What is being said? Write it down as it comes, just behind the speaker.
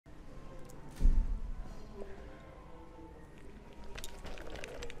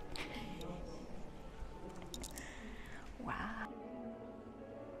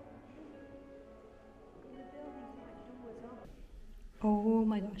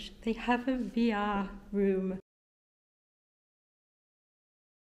gosh, they have a VR room.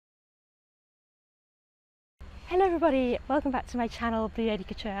 Hello everybody, welcome back to my channel Blue Lady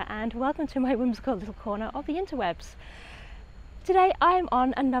Couture and welcome to my whimsical little corner of the interwebs. Today I am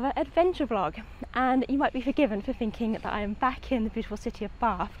on another adventure vlog and you might be forgiven for thinking that I am back in the beautiful city of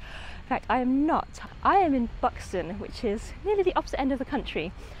Bath. In fact, I am not. I am in Buxton, which is nearly the opposite end of the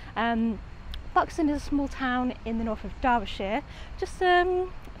country. Buxton is a small town in the north of Derbyshire, just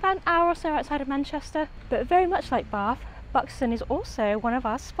about an hour or so outside of Manchester, but very much like Bath, Buxton is also one of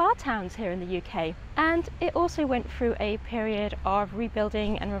our spa towns here in the UK, and it also went through a period of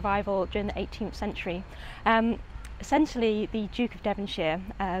rebuilding and revival during the 18th century. Essentially, the Duke of Devonshire,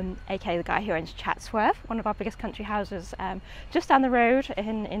 aka the guy who owns Chatsworth, one of our biggest country houses just down the road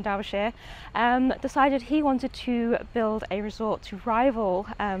in Derbyshire, decided he wanted to build a resort to rival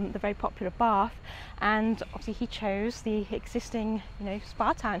the very popular Bath, and obviously he chose the existing,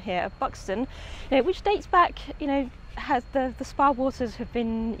 spa town here of Buxton, which dates back, has the spa waters have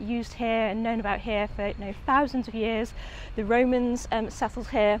been used here and known about here for thousands of years. The Romans settled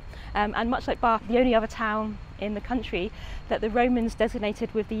here, and much like Bath, the only other town in the country that the Romans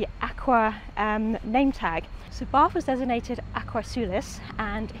designated with the Aqua name tag. So Bath was designated Aqua Sulis,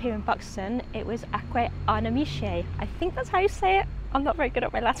 and here in Buxton it was Aquae Arnemicae. I think that's how you say it. I'm not very good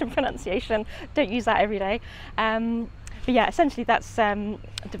at my Latin pronunciation, don't use that every day. But yeah, essentially that's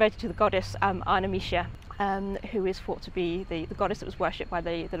devoted to the goddess Arnemicia, who is thought to be the goddess that was worshipped by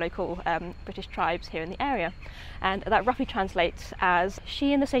the local British tribes here in the area. And that roughly translates as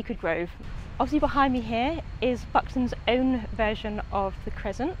she in the sacred grove. Obviously behind me here is Buxton's own version of the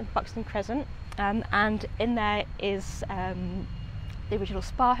Crescent, the Buxton Crescent, and in there is the original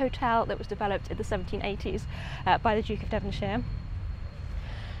spa hotel that was developed in the 1780s by the Duke of Devonshire.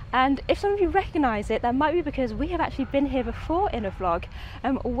 And if some of you recognise it, that might be because we have actually been here before in a vlog,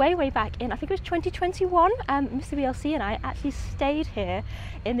 way back in, I think it was 2021. Mr. BLC and I actually stayed here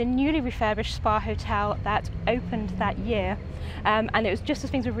in the newly refurbished spa hotel that opened that year. And it was just as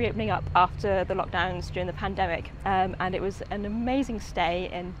things were reopening up after the lockdowns during the pandemic. And it was an amazing stay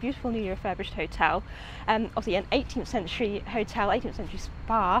in a beautiful newly refurbished hotel. Obviously an 18th century hotel, 18th century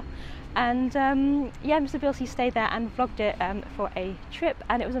spa. And yeah, Mr. BLC stayed there and vlogged it for a trip,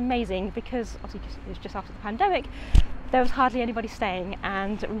 and it was amazing because obviously it was just after the pandemic, there was hardly anybody staying,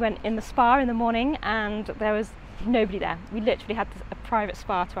 and we went in the spa in the morning and there was nobody there. We literally had a private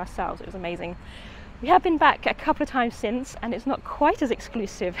spa to ourselves. It was amazing. We have been back a couple of times since, and it's not quite as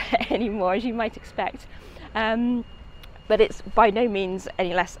exclusive anymore as you might expect. But it's by no means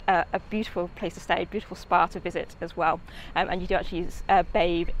any less a beautiful place to stay, a beautiful spa to visit as well. And you do actually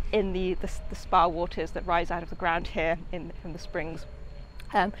bathe in the spa waters that rise out of the ground here from the springs.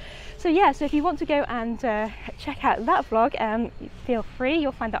 So yeah, so if you want to go and check out that vlog, feel free,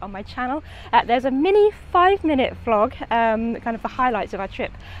 you'll find that on my channel. There's a mini 5-minute vlog, kind of the highlights of our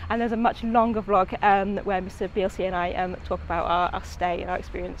trip, and there's a much longer vlog where Mr. BLC and I talk about our stay and our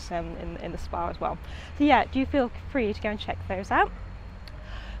experience in the spa as well. So yeah, do feel free to go and check those out.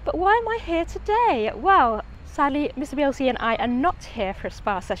 But why am I here today? Well, sadly, Mr. BLC and I are not here for a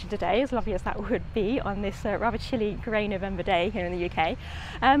spa session today, as lovely as that would be on this rather chilly grey November day here in the UK.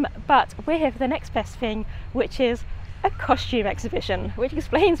 But we're here for the next best thing, which is a costume exhibition, which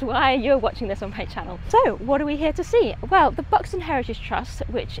explains why you're watching this on my channel. So, what are we here to see? Well, the Buxton Heritage Trust,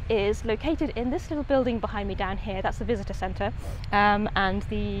 which is located in this little building behind me down here, that's the visitor centre, and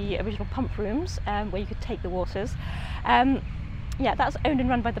the original pump rooms where you could take the waters. Yeah, that's owned and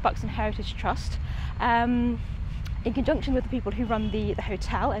run by the Buxton Heritage Trust, in conjunction with the people who run the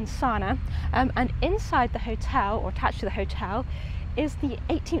hotel and sauna. And inside the hotel, or attached to the hotel, is the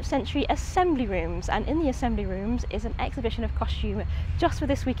 18th century assembly rooms, and in the assembly rooms is an exhibition of costume just for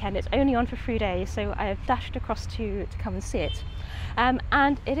this weekend. It's only on for 3 days, so I have dashed across to come and see it.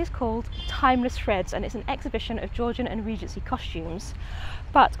 And it is called Timeless Threads, and it's an exhibition of Georgian and Regency costumes.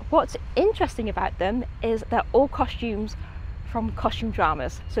 But what's interesting about them is they're all costumes from costume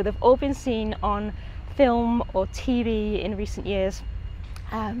dramas, so they've all been seen on film or TV in recent years.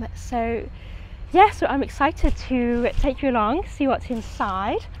 So I'm excited to take you along, see what's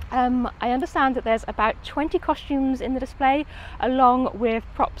inside. I understand that there's about 20 costumes in the display, along with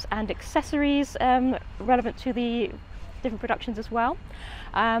props and accessories relevant to the different productions as well.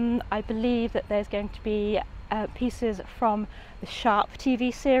 I believe that there's going to be pieces from the Sharp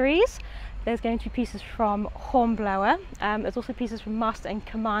TV series. There's going to be pieces from Hornblower. There's also pieces from Master and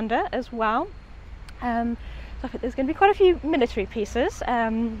Commander as well. So I think there's going to be quite a few military pieces.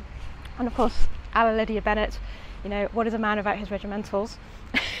 And of course, Our Lydia Bennet, what is a man without his regimentals?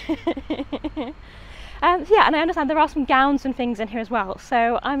 So yeah, and I understand there are some gowns and things in here as well,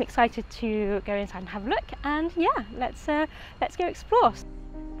 so I'm excited to go inside and have a look, and yeah, let's go explore.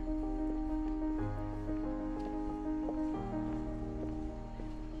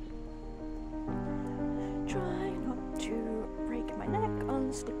 Try not to break my neck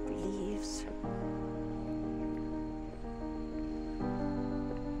on slippery leaves.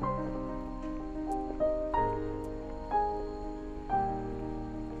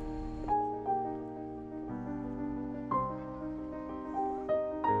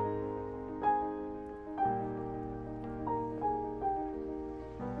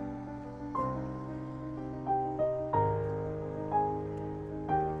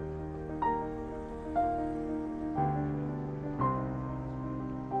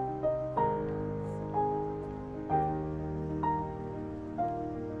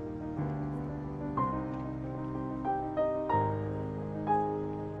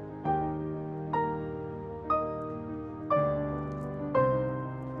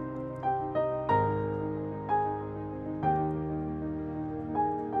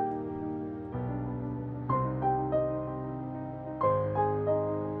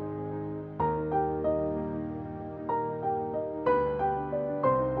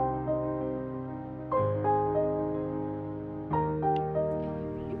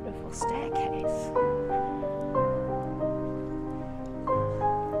 Staircase.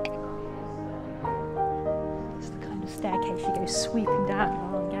 It's the kind of staircase you go sweeping down in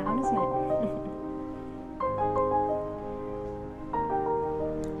a long gown, isn't it?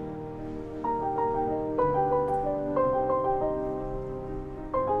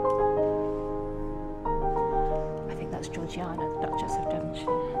 I think that's Georgiana, the Duchess of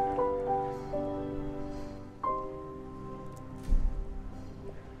Devonshire.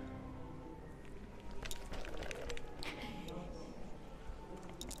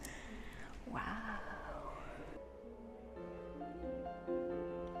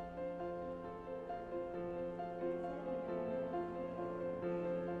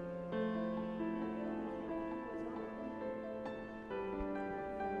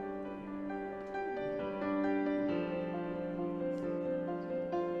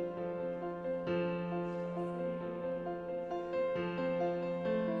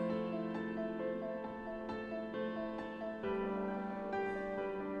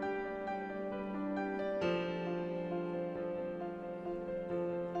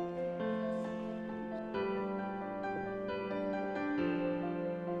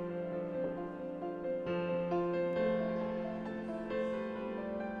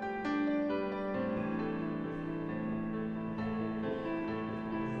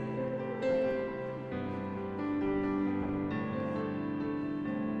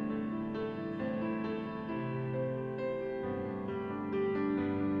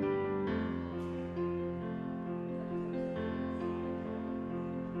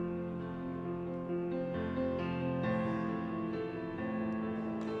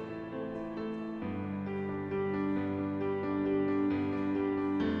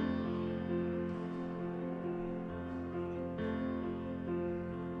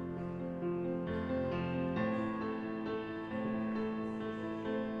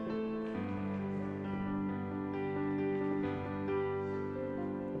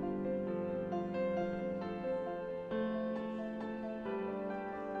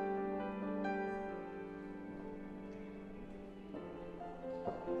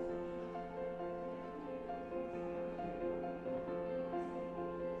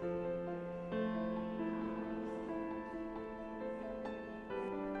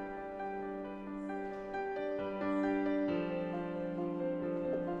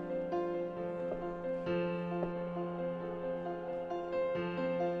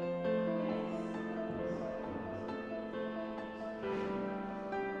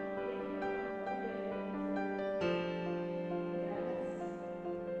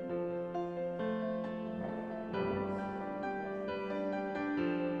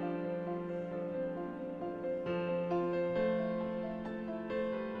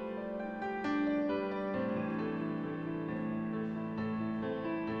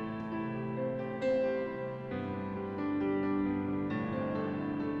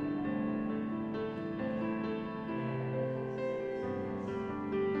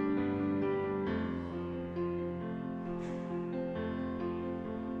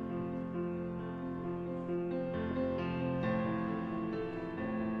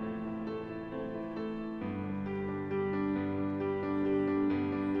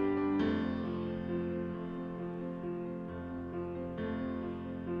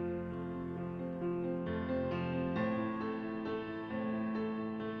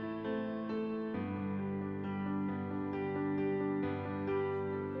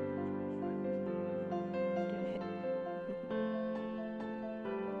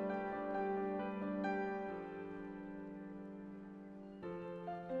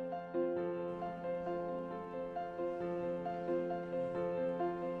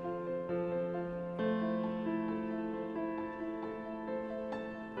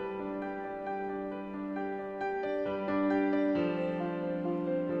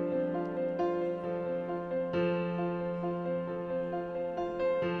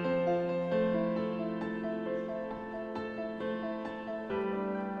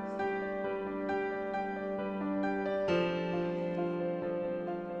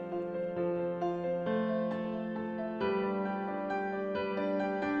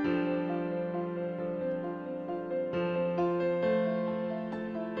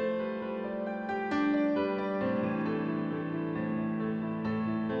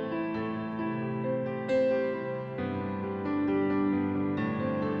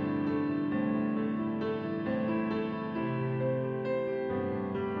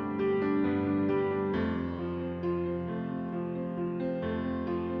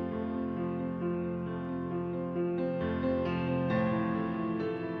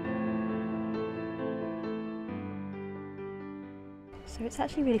 So it's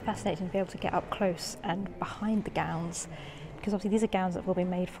actually really fascinating to be able to get up close and behind the gowns, because obviously these are gowns that will be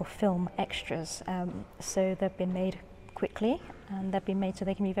made for film extras, so they've been made quickly and they've been made so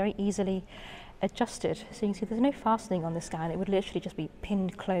they can be very easily adjusted. So you can see there's no fastening on this gown. It would literally just be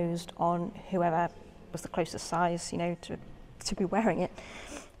pinned closed on whoever was the closest size, you know, to be wearing it.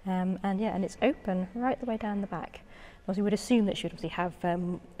 And it's open right the way down the back. Obviously, you would assume that she would obviously have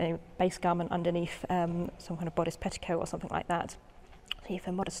a base garment underneath, some kind of bodice petticoat or something like that,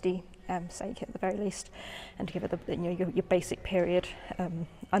 for modesty sake at the very least, and to give it the, you know, your basic period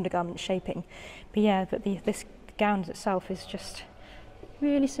undergarment shaping. But this gown itself is just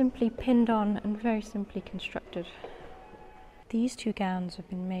really simply pinned on and very simply constructed. These two gowns have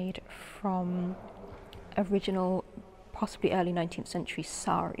been made from original, possibly early 19th century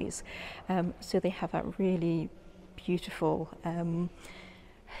saris, so they have that really beautiful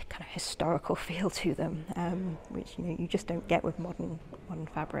kind of historical feel to them, which, you know, you just don't get with modern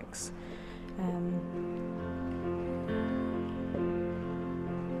fabrics.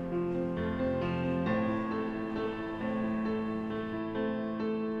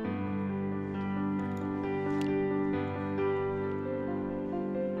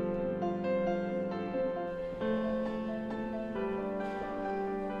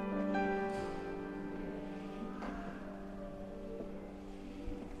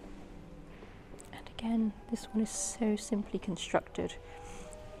 Again, this one is so simply constructed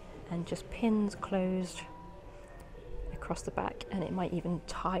and just pins closed across the back, and it might even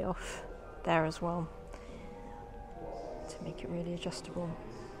tie off there as well to make it really adjustable.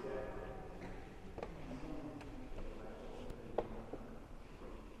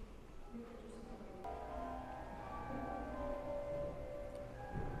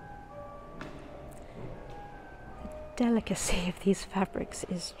 The delicacy of these fabrics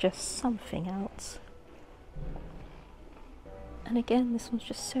is just something else. And again, this one's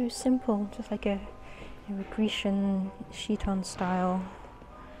just so simple, just like a Grecian chiton style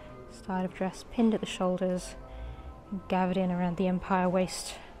of dress, pinned at the shoulders, and gathered in around the empire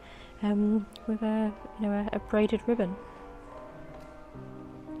waist with a braided ribbon.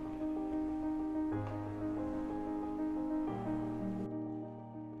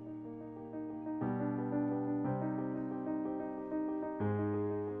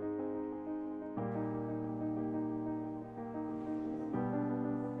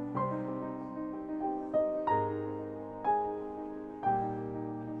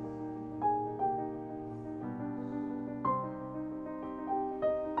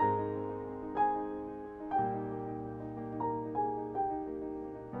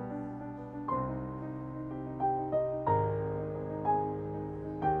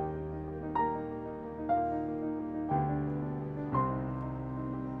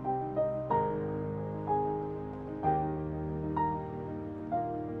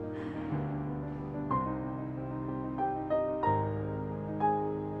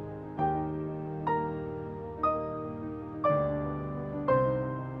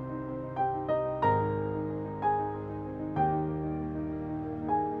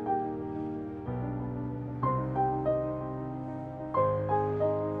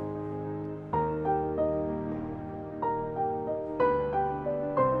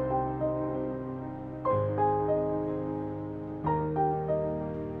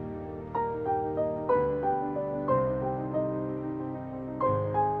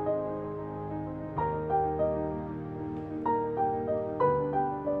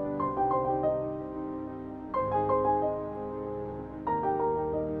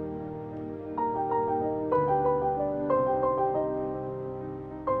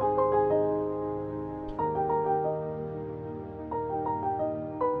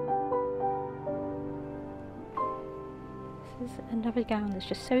 This is another gown that's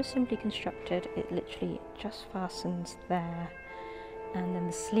just so simply constructed, it literally just fastens there, and then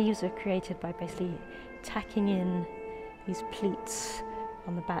the sleeves are created by basically tacking in these pleats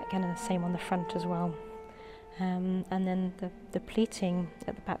on the back, and the same on the front as well. And then the pleating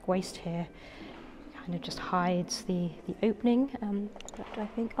at the back waist here kind of just hides the opening, but I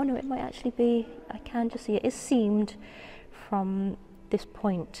think, oh no, it might actually be, I can just see it is seamed from this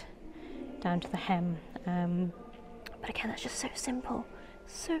point down to the hem. But again, that's just so simple,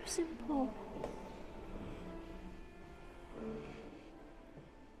 so simple.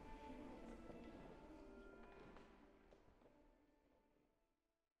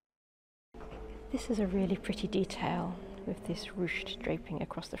 This is a really pretty detail with this ruched draping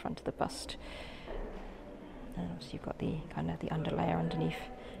across the front of the bust. And obviously you've got the kind of the underlayer underneath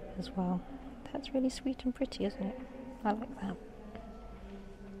as well. That's really sweet and pretty, isn't it? I like that.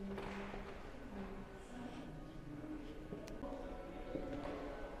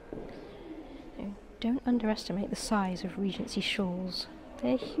 Don't underestimate the size of Regency shawls.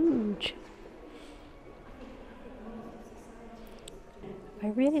 They're huge. I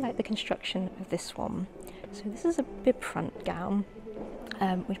really like the construction of this one. So this is a bib front gown,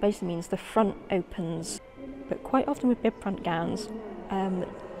 which basically means the front opens, but quite often with bib front gowns,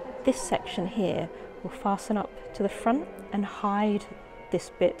 this section here will fasten up to the front and hide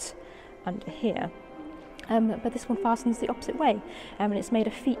this bit under here. But this one fastens the opposite way, and it's made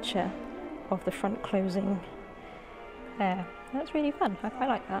a feature of the front closing there. That's really fun. I quite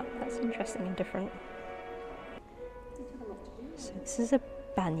like that. That's interesting and different. So this is a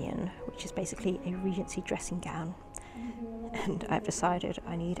banyan, which is basically a Regency dressing gown, and I've decided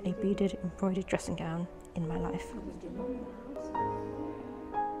I need a beaded embroidered dressing gown in my life.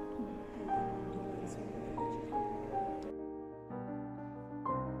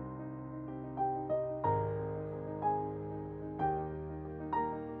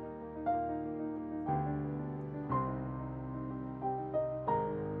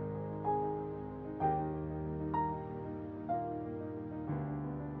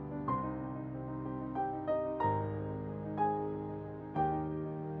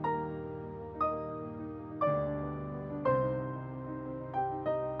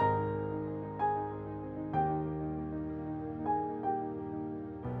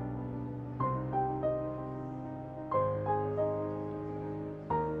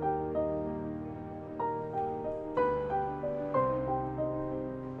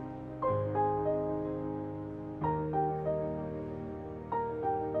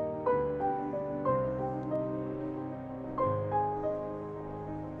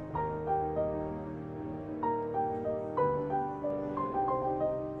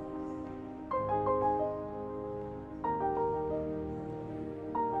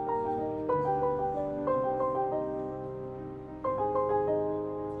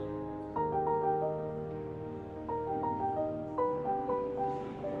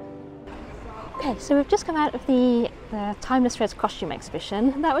 Okay, so we've just come out of the Timeless Threads costume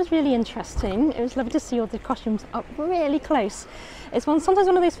exhibition. That was really interesting. It was lovely to see all the costumes up really close. It's sometimes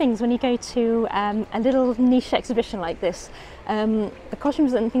one of those things when you go to a little niche exhibition like this, the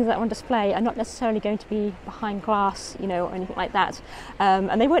costumes and things that are on display are not necessarily going to be behind glass, you know, or anything like that.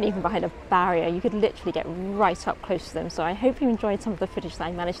 And they weren't even behind a barrier. You could literally get right up close to them. So I hope you enjoyed some of the footage that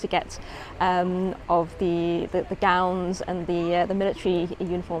I managed to get of the gowns and the military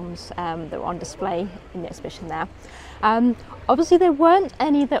uniforms that were on display in the exhibition there. Obviously there weren't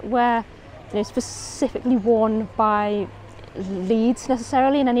any that were, you know, specifically worn by leads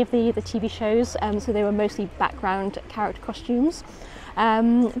necessarily in any of the TV shows, so they were mostly background character costumes.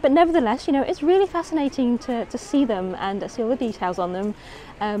 But nevertheless, you know, it's really fascinating to see them and see all the details on them,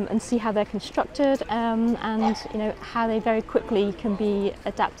 and see how they're constructed, and you know, how they very quickly can be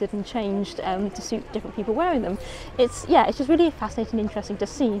adapted and changed to suit different people wearing them. It's just really fascinating and interesting to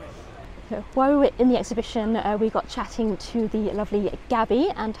see. While we were in the exhibition, we got chatting to the lovely Gabby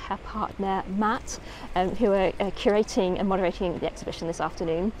and her partner Matt, who are curating and moderating the exhibition this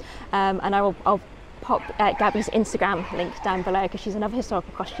afternoon. And I'll pop Gabby's Instagram link down below, because she's another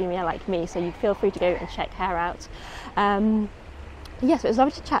historical costumier like me, so you feel free to go and check her out. Yes, it was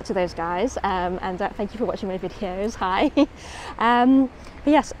lovely to chat to those guys, and thank you for watching my videos. Hi. But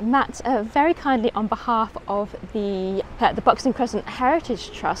yes, Matt very kindly, on behalf of the Buxton Crescent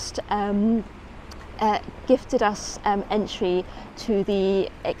Heritage Trust, gifted us entry to the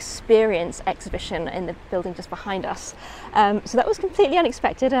Experience exhibition in the building just behind us. So that was completely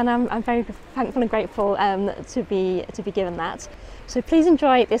unexpected, and I'm very thankful and grateful to be given that. So please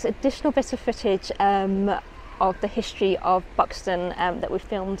enjoy this additional bit of footage of the history of Buxton that we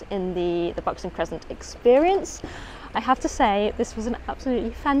filmed in the Buxton Crescent Experience. I have to say, this was an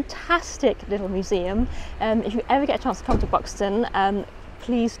absolutely fantastic little museum. If you ever get a chance to come to Buxton,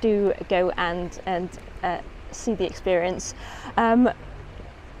 please do go and see the Experience.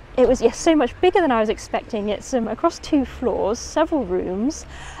 It was, yes, so much bigger than I was expecting. It's across 2 floors, several rooms.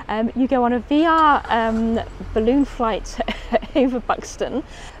 You go on a VR balloon flight over Buxton.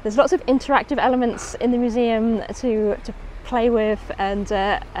 There's lots of interactive elements in the museum to play with and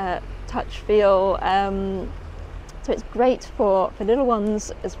touch, feel. So it's great for little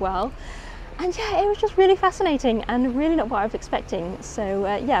ones as well. And yeah, it was just really fascinating and really not what I was expecting.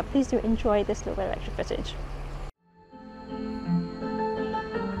 So yeah, please do enjoy this little bit of extra footage.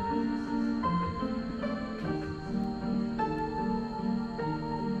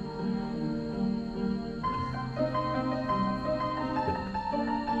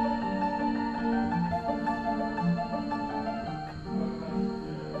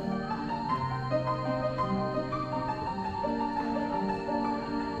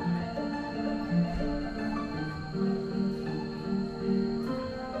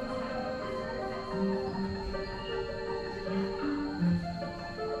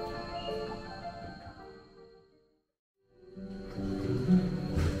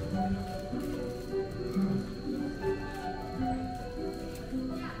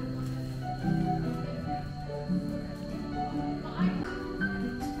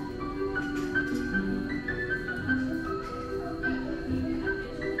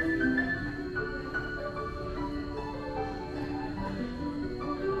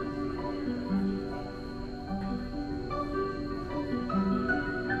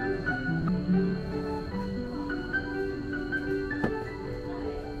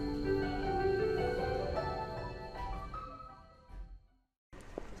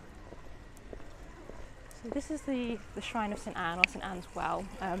 this is the shrine of St Anne, or St Anne's Well,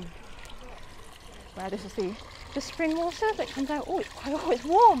 where this is the spring water that comes out. Oh, it's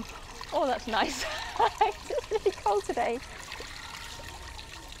warm. Oh, that's nice. It's really cold today.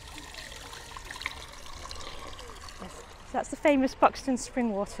 Yes. So that's the famous Buxton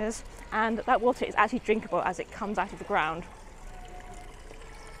spring waters, and that water is actually drinkable as it comes out of the ground.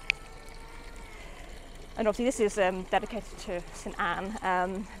 And obviously this is dedicated to St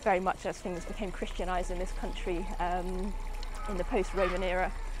Anne, very much as things became Christianised in this country in the post-Roman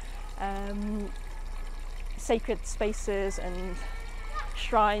era. Sacred spaces and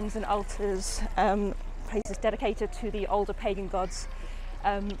shrines and altars, places dedicated to the older pagan gods,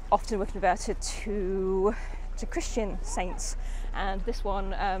 often were converted to Christian saints, and this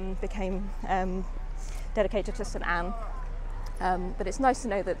one became dedicated to St Anne. But it's nice to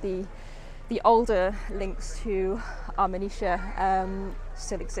know that the older links to Armenicia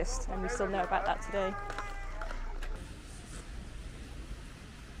still exist, and we still know about that today.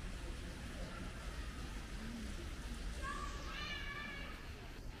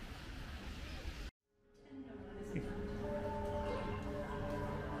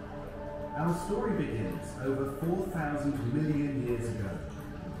 Our story begins over 4,000 million years ago.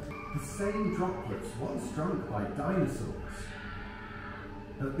 The same droplets once drunk by dinosaurs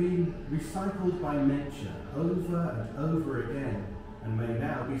have been recycled by nature over and over again and may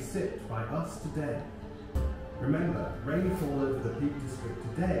now be sipped by us today. Remember, rainfall over the Peak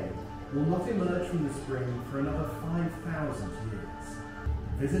District today will not emerge from the spring for another 5,000 years.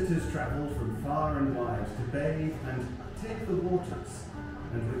 Visitors travel from far and wide to bathe and take the waters,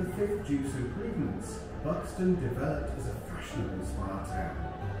 and with the fifth juice improvements, Buxton developed as a fashionable spa town.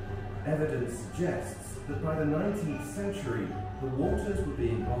 Evidence suggests that by the 19th century, the waters were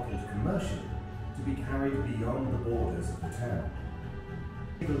being bottled commercially to be carried beyond the borders of the town.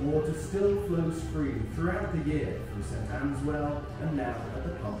 The water still flows freely throughout the year from St Anne's Well and now at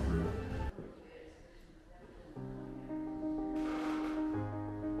the pump room.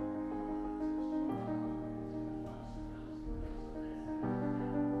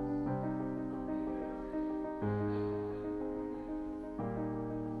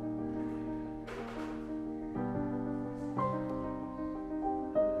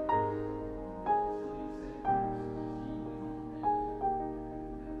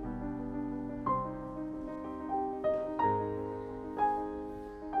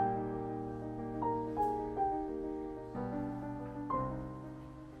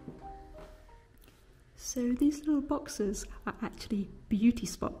 So these little boxes are actually beauty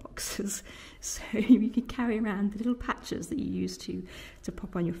spot boxes. So you can carry around the little patches that you use to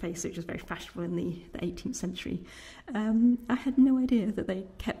pop on your face, which was very fashionable in the 18th century. I had no idea that they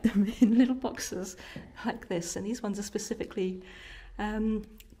kept them in little boxes like this, and these ones are specifically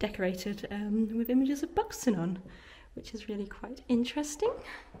decorated with images of Buxton on, which is really quite interesting.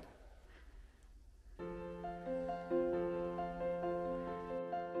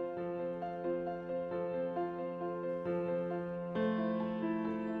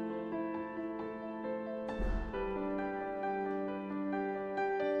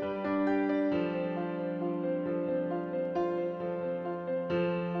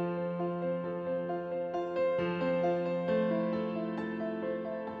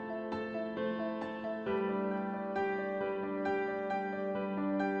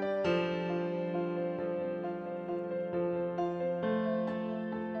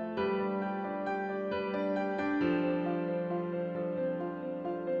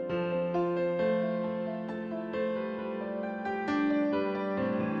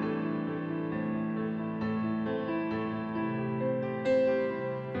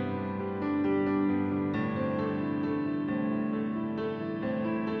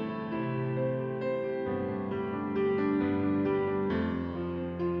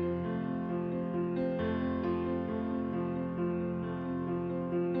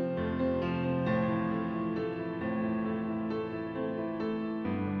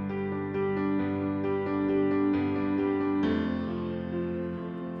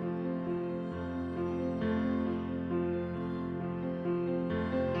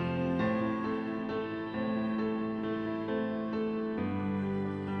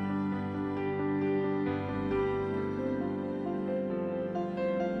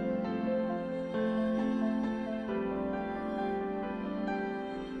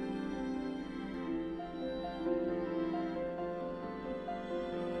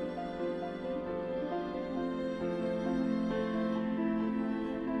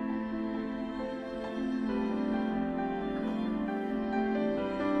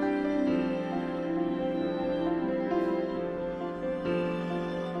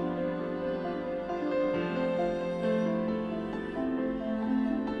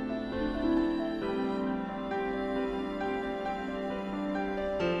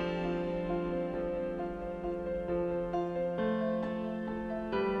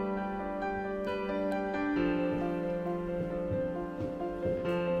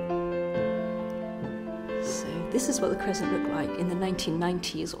 This is what the Crescent looked like in the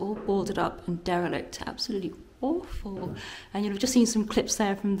 1990s, all boarded up and derelict, absolutely awful. And you'll have just seen some clips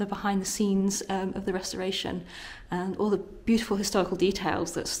there from the behind the scenes of the restoration and all the beautiful historical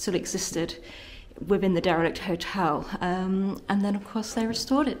details that still existed within the derelict hotel. And then of course they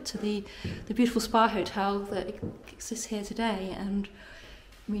restored it to the beautiful spa hotel that exists here today. And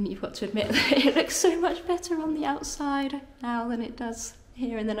I mean, you've got to admit that it looks so much better on the outside now than it does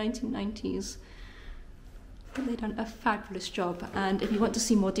here in the 1990s. But they've done a fabulous job, and if you want to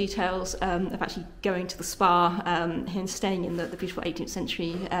see more details of actually going to the spa and staying in the beautiful 18th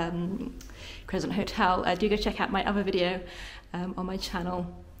century Crescent Hotel, do go check out my other video on my channel,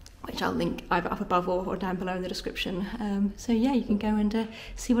 which I'll link either up above or down below in the description. So yeah, you can go and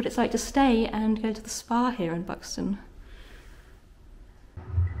see what it's like to stay and go to the spa here in Buxton.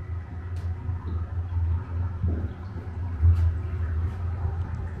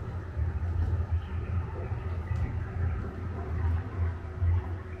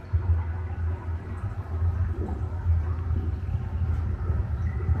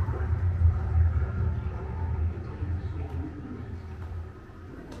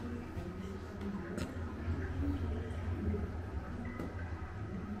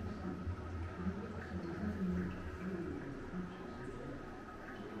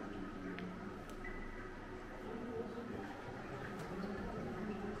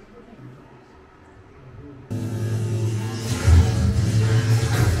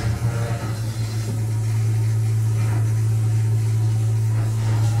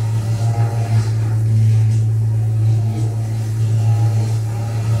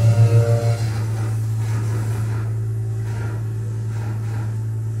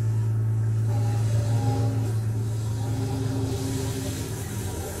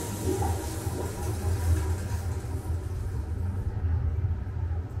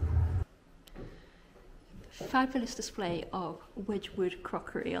 Fabulous display of Wedgwood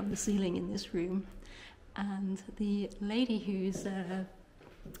crockery on the ceiling in this room, and the lady who's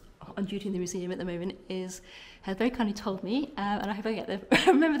on duty in the museum at the moment has very kindly told me, and I hope I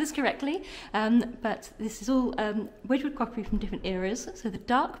remember this correctly, but this is all Wedgwood crockery from different eras. So the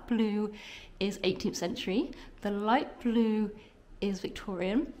dark blue is 18th century, the light blue is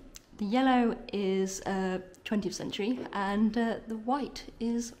Victorian, the yellow is 20th century, and the white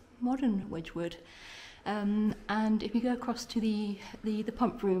is modern Wedgwood. And if you go across to the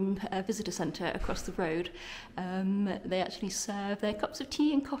pump room visitor centre across the road, they actually serve their cups of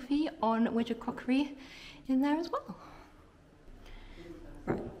tea and coffee on Wedgwood crockery in there as well.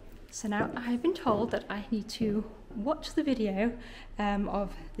 Right, so now I've been told that I need to watch the video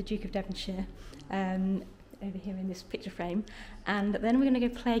of the Duke of Devonshire over here in this picture frame, and then we're going to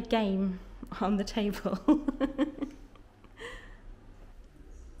go play a game on the table.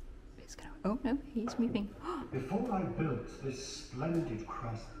 Oh no, he's moving. Before I built this splendid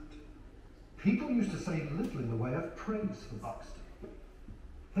crescent, people used to say little in the way of praise for Buxton.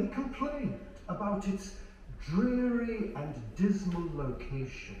 They complained about its dreary and dismal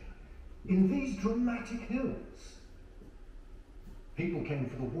location in these dramatic hills. People came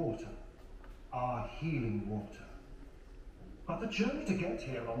for the water, our healing water. But the journey to get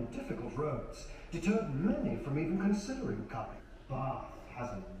here on difficult roads deterred many from even considering coming. Bath has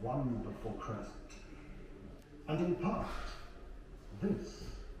a wonderful crescent, and in part, this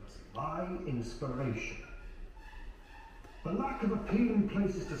was my inspiration. The lack of appealing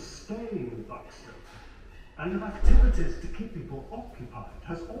places to stay in Buxton and of activities to keep people occupied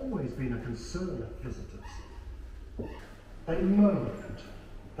has always been a concern of visitors. They moaned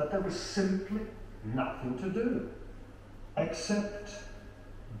that there was simply nothing to do except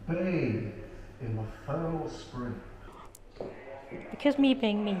bathe in the thermal spring. Because me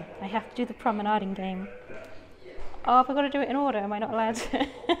being me, I have to do the promenading game. Oh, have I got to do it in order? Am I not allowed to?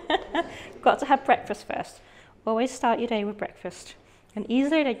 Got to have breakfast first. Always start your day with breakfast. An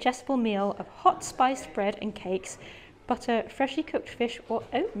easily digestible meal of hot spiced bread and cakes, butter, freshly cooked fish or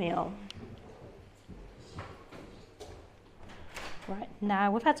oatmeal. Right,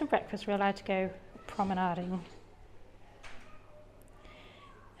 now we've had some breakfast, we're allowed to go promenading.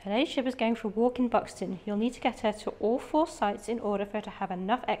 Her ladyship is going for a walk in Buxton. You'll need to get her to all 4 sites in order for her to have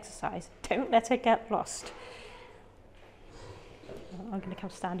enough exercise. Don't let her get lost. I'm going to come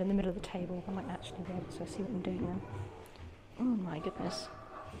stand in the middle of the table. I might actually be able to see what I'm doing then. Oh my goodness.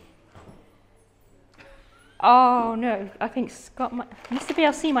 Oh no, I think Scott Mr.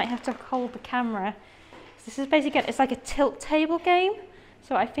 BLC might have to hold the camera. This is basically, it's like a tilt table game.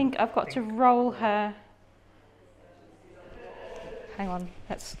 So I think I've got to roll her. Hang on,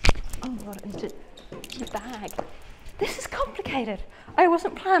 let's, oh god, into the bag. This is complicated. I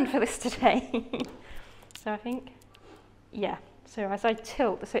wasn't planned for this today. So I think, yeah. So as I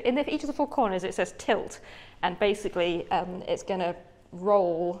tilt, so in each of the four corners it says tilt, and basically it's going to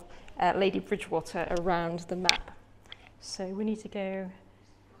roll Lady Bridgewater around the map. So we need to go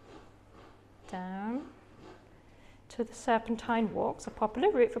down to the Serpentine Walks, a popular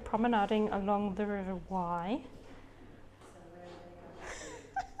route for promenading along the River Wye.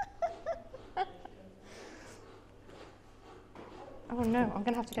 Oh no, I'm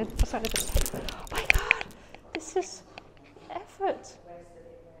going to have to go to the other side of this. Oh my god, this is effort.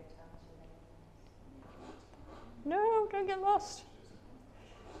 No, don't get lost.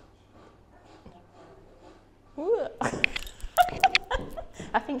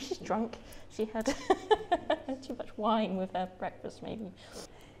 I think she's drunk. She had too much wine with her breakfast, maybe.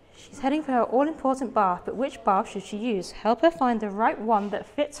 She's heading for her all-important bath, but which bath should she use? Help her find the right one that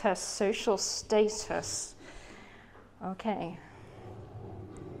fits her social status. Okay.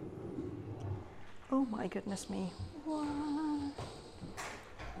 Oh my goodness me. What?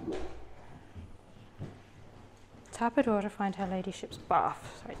 Tap a door to find her ladyship's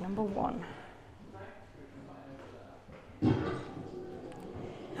bath. Site number 1.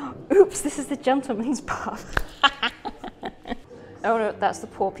 Oops, this is the gentleman's bath. Oh no, that's the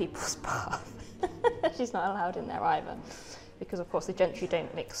poor people's bath. She's not allowed in there either, because of course the gentry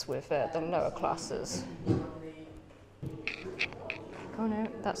don't mix with the lower classes. Oh no,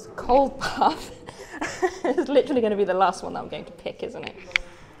 that's the cold bath. It's literally going to be the last one that I'm going to pick, isn't it?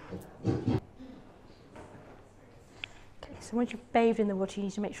 Okay, so once you've bathed in the water, you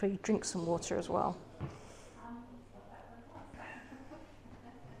need to make sure you drink some water as well.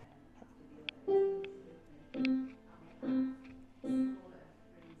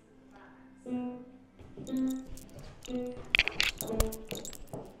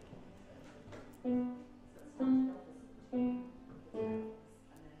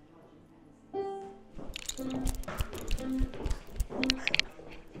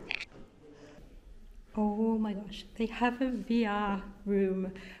 Oh my gosh, they have a VR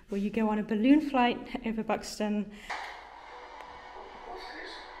room where you go on a balloon flight over Buxton. What's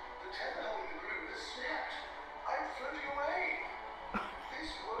this? The tenor in the room has snapped. I'm floating away. This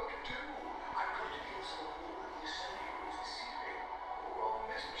won't do. I've got to get some more of the assembly rooms this evening, or rather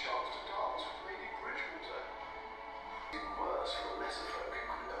miss a chance to dance with Lady Bridgewater. It's worse for the lesser folk who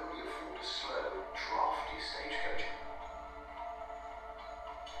can only afford a slow, drafty stagecoach.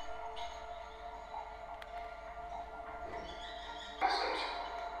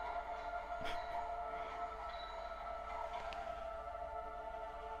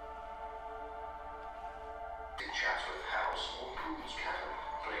 Chatsworth House or Poole's Cabin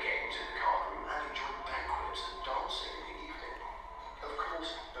for a game to the card room and enjoy banquets and dancing in the evening. Of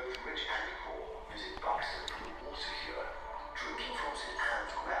course, both rich and poor visit Buxton for the water cure, drinking from St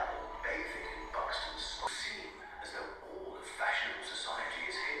Anne's well, bathing in Buxton's spa. Seem as though all of fashionable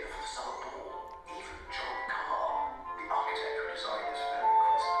society is here for the summer ball. Even John Carr, the architect who designed this very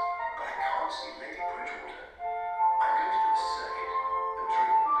crescent. But I can't see Lady Bridgewater. I'm going to do a circuit. The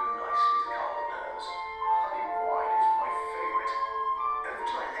drink will do nicely to calm the nerves. Wine is my favourite. Over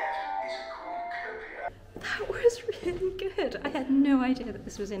to my left is a cornucopia. That was really good. I had no idea that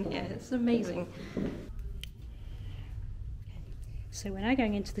this was in here. It's amazing. So we're now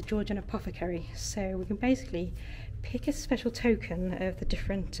going into the Georgian Apothecary. So we can basically pick a special token of the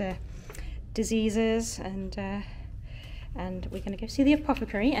different diseases, and we're going to go see the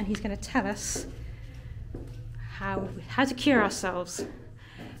apothecary, and he's going to tell us how to cure ourselves.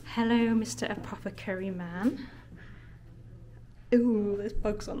 Hello, Mr. Apothecary Man. Ooh, there's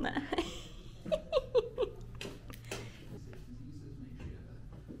bugs on there.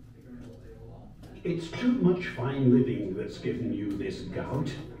 It's too much fine living that's given you this gout,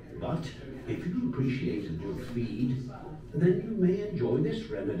 but if you appreciate a good feed, then you may enjoy this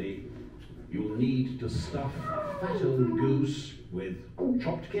remedy. You'll need to stuff a fat old goose with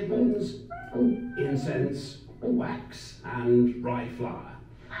chopped kittens, incense, wax, and rye flour.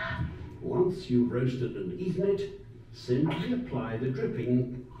 Once you've roasted and eaten it, simply apply the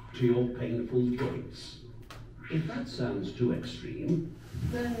dripping to your painful joints. If that sounds too extreme,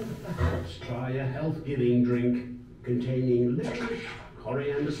 then perhaps try a health-giving drink containing licorice,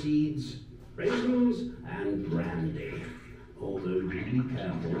 coriander seeds, raisins, and brandy. Although be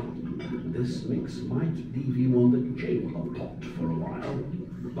careful, this mix might leave you on the chamber pot for a while.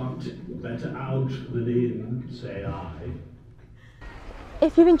 But better out than in, say I.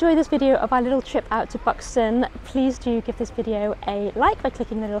 If you've enjoyed this video of our little trip out to Buxton, please do give this video a like by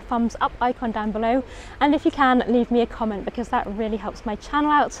clicking the little thumbs up icon down below, and if you can, leave me a comment because that really helps my channel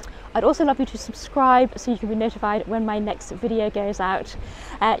out. I'd also love you to subscribe so you can be notified when my next video goes out.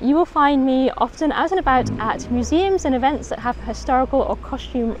 You will find me often out and about at museums and events that have historical or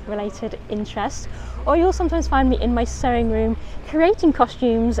costume related interest, or you'll sometimes find me in my sewing room creating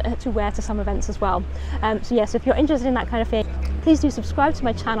costumes to wear to some events as well. So yes, if you're interested in that kind of thing, please do subscribe to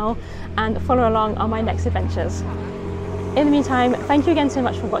my channel and follow along on my next adventures. In the meantime, thank you again so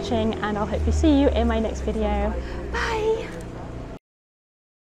much for watching, and I'll hopefully see you in my next video. Bye!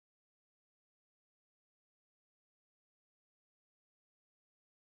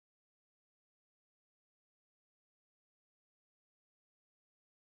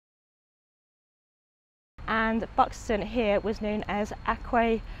 And Buxton here was known as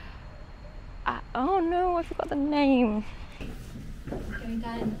oh no, I forgot the name. Going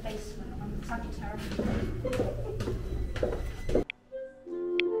down in the basement on Sagittarius.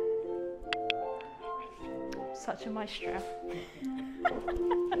 Such a maestro.